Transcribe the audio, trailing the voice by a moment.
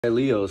Hey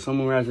Leo,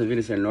 someone writes a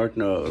video said North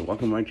Node.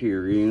 Welcome back to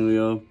your reading,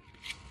 Leo.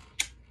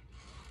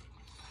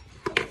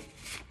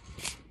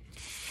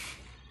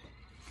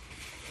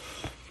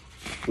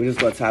 We just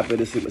gonna tap in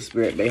to see what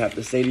Spirit may have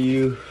to say to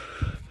you.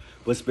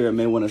 What Spirit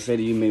may want to say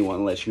to you, may want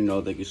to let you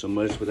know. Thank you so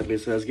much. With that being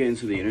said, let's get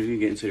into the energy,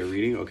 get into the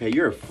reading. Okay,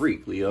 you're a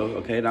freak, Leo.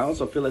 Okay, and I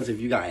also feel as if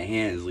you got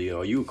hands,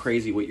 Leo. You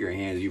crazy with your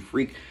hands. You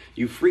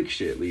freak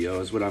shit, Leo,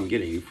 is what I'm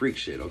getting. You freak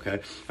shit, okay?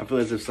 I feel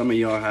as if some of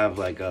y'all have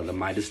like the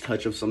Midas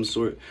touch of some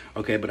sort,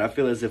 okay? But I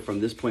feel as if from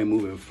this point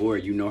moving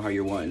forward, you know how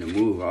you're wanting to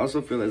move. I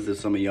also feel as if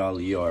some of y'all,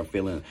 Leo, are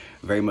feeling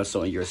very much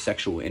so in your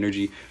sexual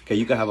energy, okay?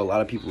 You can have a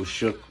lot of people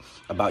shook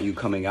about you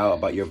coming out,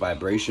 about your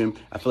vibration.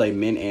 I feel like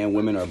men and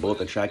women are both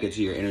attracted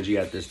to your energy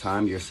at this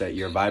time, your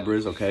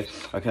vibras, okay?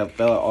 I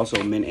feel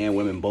also men and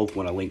women both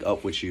want to link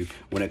up with you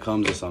when it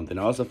comes to something.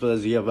 I also feel as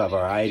if you have a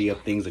variety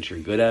of things that you're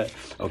good at,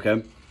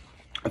 okay?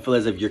 I feel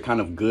as if you're kind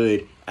of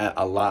good at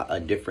a lot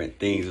of different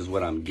things is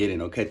what I'm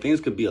getting, okay?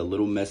 Things could be a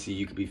little messy.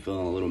 You could be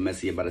feeling a little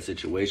messy about a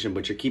situation,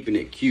 but you're keeping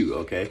it cute,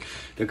 okay?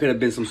 There could have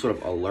been some sort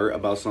of alert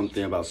about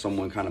something, about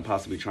someone kind of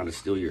possibly trying to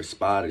steal your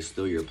spot or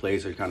steal your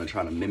place or kind of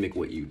trying to mimic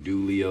what you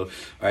do, Leo. All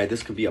right,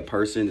 this could be a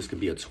person. This could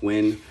be a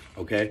twin,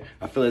 okay?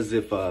 I feel as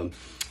if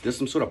there's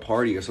some sort of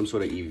party or some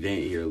sort of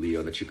event here,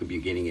 Leo, that you could be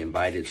getting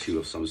invited to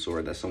of some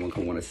sort, that someone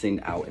could want to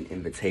send out an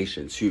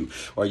invitation to,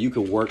 or you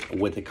could work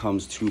when it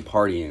comes to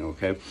partying,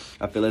 okay?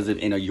 I feel as if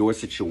in your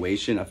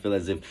situation, I feel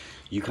as if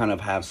you kind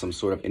of have some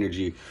sort of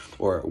energy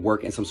or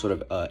work in some sort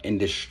of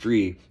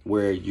industry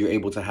where you're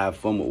able to have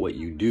fun with what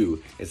you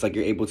do. It's like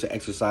you're able to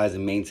exercise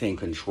and maintain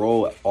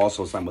control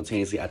also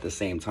simultaneously at the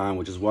same time,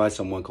 which is why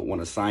someone could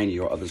want to sign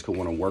you or others could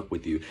want to work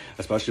with you,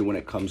 especially when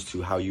it comes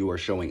to how you are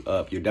showing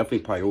up. You're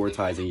definitely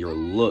prioritizing your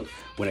look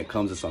when it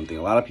comes to something.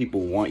 A lot of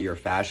people want your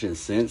fashion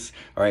sense,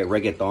 all right?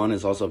 Reggaeton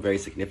is also very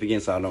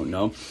significant, so I don't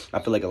know. I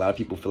feel like a lot of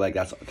people feel like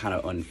that's kind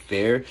of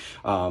unfair,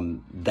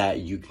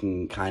 that you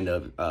can kind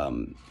of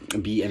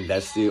be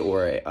invested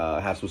or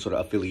have some sort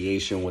of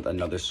affiliation with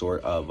another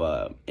sort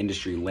of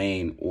industry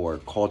lane or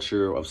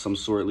culture of some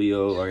sort,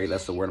 Leo. All right,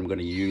 that's the word I'm going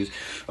to use,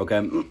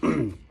 okay?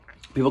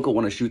 People could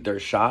want to shoot their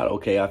shot,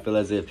 okay? I feel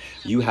as if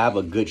you have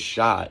a good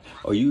shot,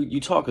 or you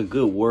talk a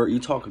good word, you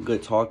talk a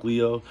good talk,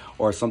 Leo,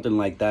 or something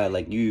like that.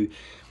 Like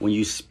when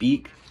you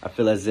speak, I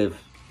feel as if,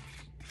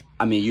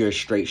 I mean, you're a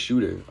straight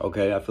shooter,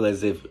 okay? I feel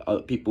as if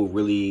people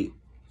really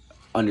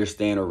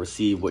understand or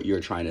receive what you're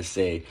trying to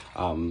say,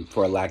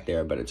 for a lack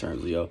there of better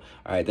terms, Leo.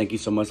 All right, thank you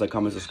so much. Like,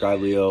 comment,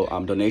 subscribe, Leo.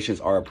 Donations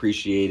are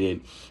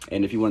appreciated.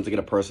 And if you want to get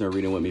a personal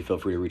reading with me, feel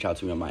free to reach out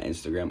to me on my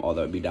Instagram. All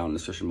that will be down in the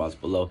description box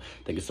below.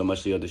 Thank you so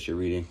much, Leo. This is your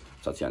reading.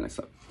 Talk to y'all next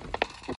time.